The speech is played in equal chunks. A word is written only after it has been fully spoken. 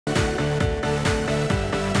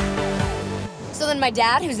then my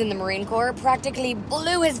dad, who's in the Marine Corps, practically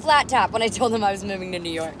blew his flat top when I told him I was moving to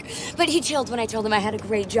New York. But he chilled when I told him I had a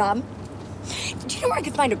great job. Do you know where I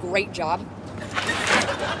could find a great job?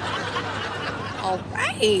 All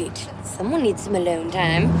right. Someone needs some alone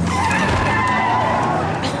time.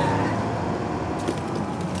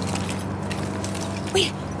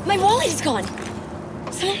 Wait, my wallet is gone.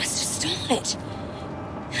 Someone must have stolen it.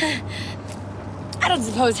 I don't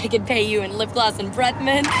suppose I could pay you in lip gloss and breath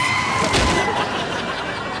mints.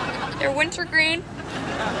 They're wintergreen.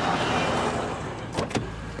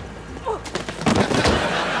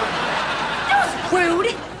 That was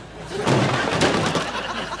rude.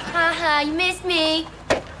 Haha, you missed me.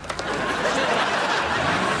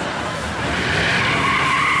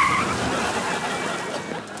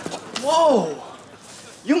 Whoa!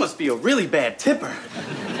 You must be a really bad tipper.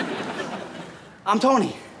 I'm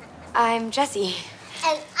Tony. I'm Jessie.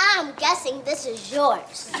 And I'm guessing this is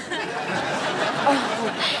yours. Oh,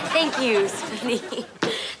 thank you, sweetie.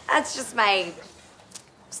 That's just my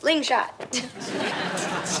slingshot.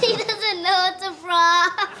 She doesn't know it's a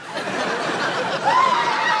frog.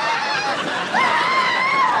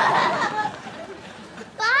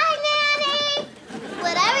 Bye, Nanny.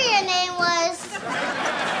 Whatever your name was.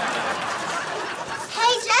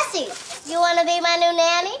 Hey, Jessie, you want to be my new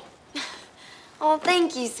nanny? Oh,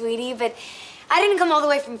 thank you, sweetie, but I didn't come all the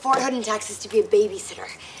way from Fort Hood in Texas to be a babysitter.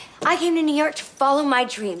 I came to New York to follow my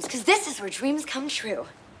dreams, because this is where dreams come true.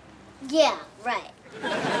 Yeah, right.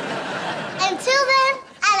 Until then,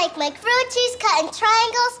 I like my grilled cheese cut in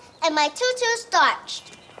triangles and my tutu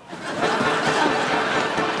starched.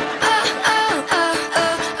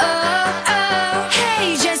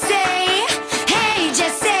 Hey, Jessie. Hey,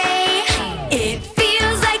 Jessie. It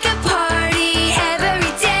feels like a party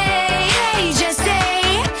every day. Hey,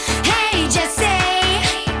 Jessie. Hey,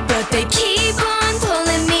 Jessie. But they keep on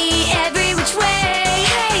pulling me every which way.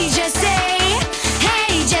 Hey, Jessie.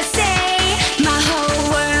 Hey, Jessie. My whole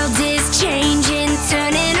world is changing,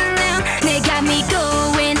 turning around. They got me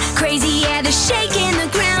going crazy, yeah, they're shaking the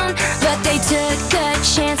ground. But they took a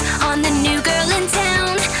chance on the new girl in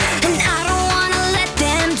town, and I don't wanna let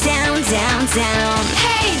them down, down, down.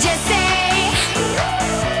 Hey, Jessie.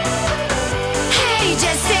 Hey,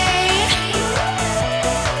 Jessie.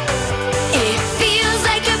 It feels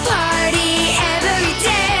like a party every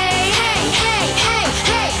day. Hey, hey, hey,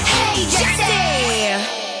 hey, hey, Jessie.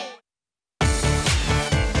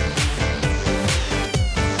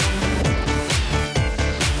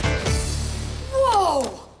 Whoa!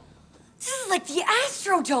 This is like the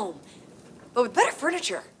Astrodome, but with better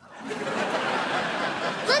furniture.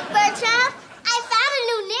 Look, Bertram, I found a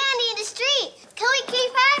new nanny in the street. Can we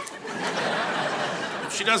keep her?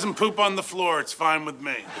 If she doesn't poop on the floor, it's fine with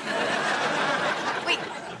me. Wait,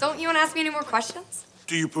 don't you want to ask me any more questions?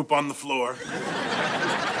 Do you poop on the floor?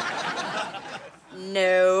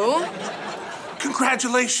 No.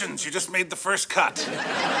 Congratulations, you just made the first cut.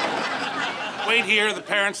 Wait here, the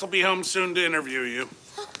parents will be home soon to interview you.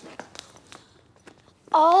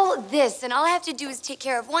 All this, and all I have to do is take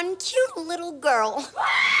care of one cute little girl. Luke,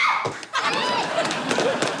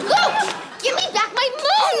 give me back my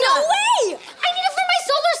moon! No way! I need it for my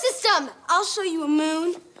solar system. I'll show you a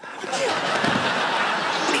moon.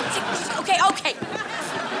 Okay, okay.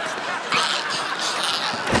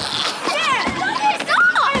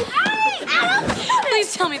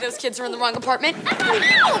 Please tell me those kids are in the wrong apartment.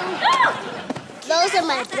 Those are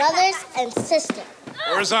my brothers and sister.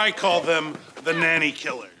 Or as I call them, the nanny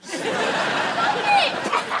killers.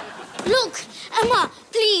 Luke, Emma,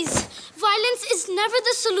 please. Violence is never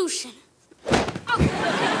the solution.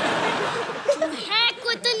 To heck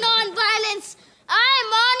with the non-violence.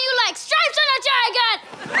 I'm on you like stripes on a dragon.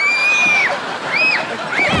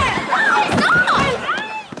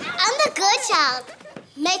 I'm the good child.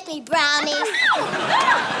 Make me brownies.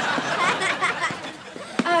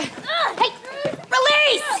 Hey,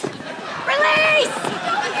 release! Release!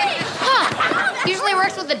 Huh. Usually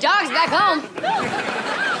works with the dogs back home.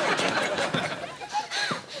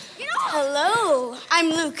 Hello, I'm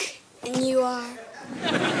Luke, and you are?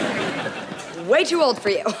 Way too old for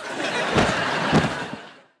you.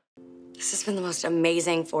 This has been the most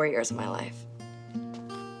amazing 4 years of my life.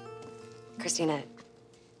 Christina,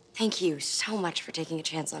 thank you so much for taking a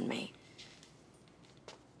chance on me.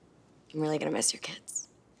 I'm really gonna miss your kids.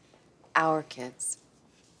 Our kids.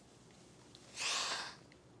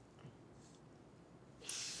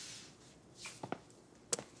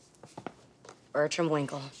 Bertram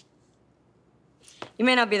Winkle. You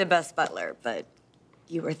may not be the best butler, but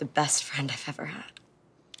you were the best friend I've ever had.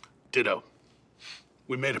 Ditto.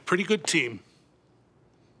 We made a pretty good team.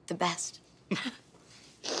 The best.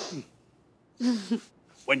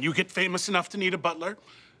 When you get famous enough to need a butler,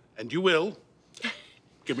 and you will,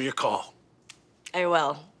 give me a call. I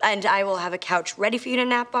will. And I will have a couch ready for you to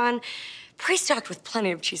nap on, pre-stocked with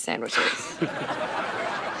plenty of cheese sandwiches.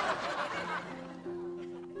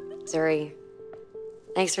 Zuri,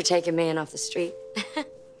 thanks for taking me in off the street.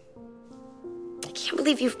 I can't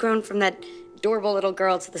believe you've grown from that adorable little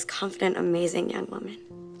girl to this confident, amazing young woman.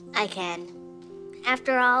 I can.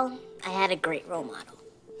 After all, I had a great role model.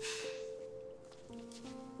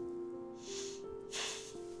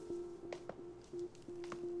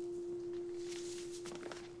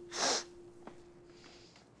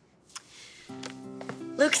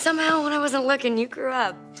 Luke, somehow when I wasn't looking, you grew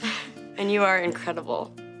up. And you are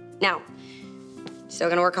incredible. Now, still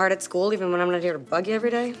gonna work hard at school even when I'm not here to bug you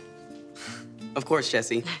every day? Of course,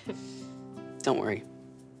 Jessie. Don't worry.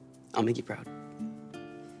 I'll make you proud.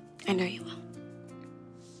 I know you will.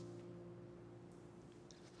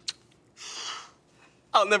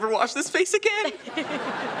 I'll never wash this face again.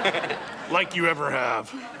 Like you ever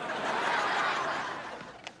have.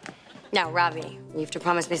 Now, Ravi, you have to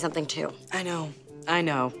promise me something too. I know.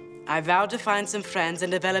 I vowed to find some friends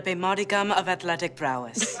and develop a modicum of athletic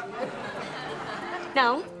prowess.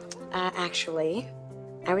 No, actually,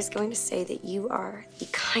 I was going to say that you are the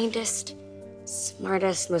kindest,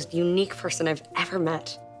 smartest, most unique person I've ever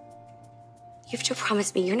met. You have to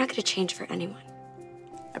promise me you're not gonna change for anyone.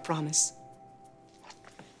 I promise.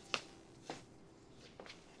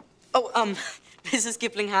 Oh, Mrs.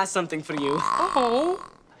 Kipling has something for you. Oh.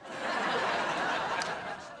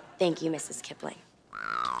 Thank you, Mrs. Kipling.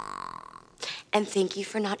 And thank you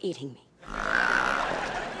for not eating me.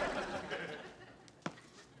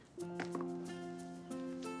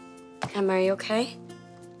 Em, are you okay?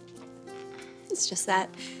 It's just that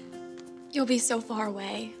you'll be so far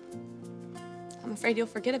away. I'm afraid you'll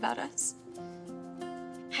forget about us.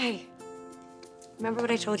 Hey, remember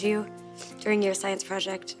what I told you during your science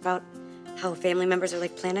project about how family members are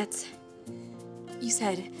like planets? You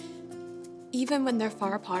said, even when they're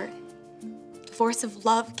far apart, the force of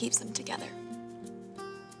love keeps them together.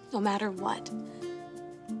 No matter what.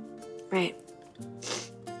 Right.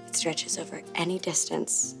 It stretches over any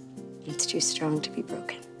distance, and it's too strong to be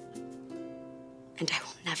broken. And I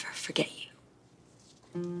will never forget you.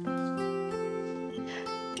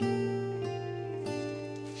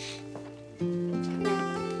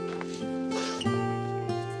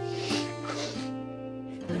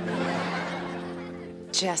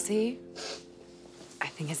 Jessie, I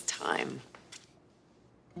think it's time.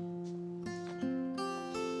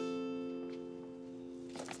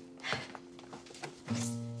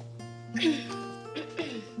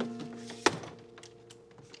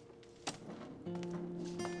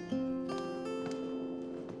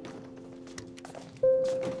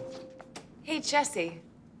 Hey, Jessie,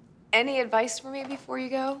 any advice for me before you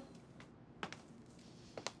go?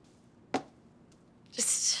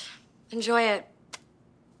 Just enjoy it.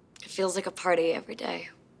 It feels like a party every day.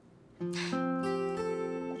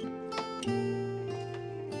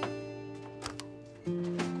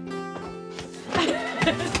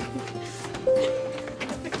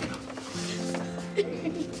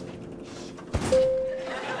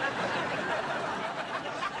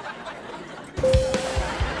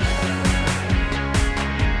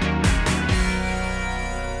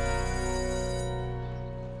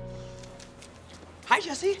 Hi,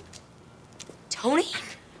 Jessie. Tony?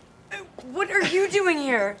 What are you doing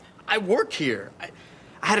here? I work here. I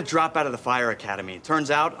had to drop out of the fire academy. It turns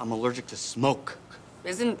out I'm allergic to smoke.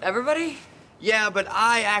 Isn't everybody? Yeah, but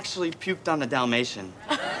I actually puked on the Dalmatian.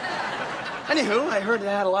 Anywho, I heard it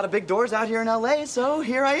had a lot of big doors out here in LA, so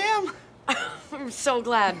here I am. I'm so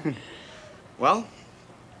glad. Well,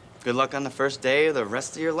 good luck on the first day of the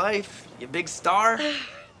rest of your life, you big star.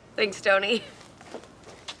 Thanks, Tony.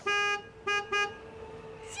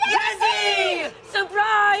 Jessie!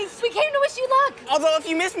 Surprise! We came to wish you luck. Although if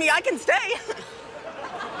you miss me, I can stay.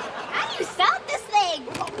 How do you stop this thing?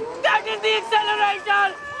 That is the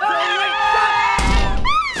acceleration!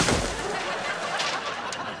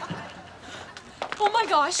 Oh my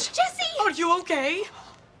gosh! Jessie! Are you okay?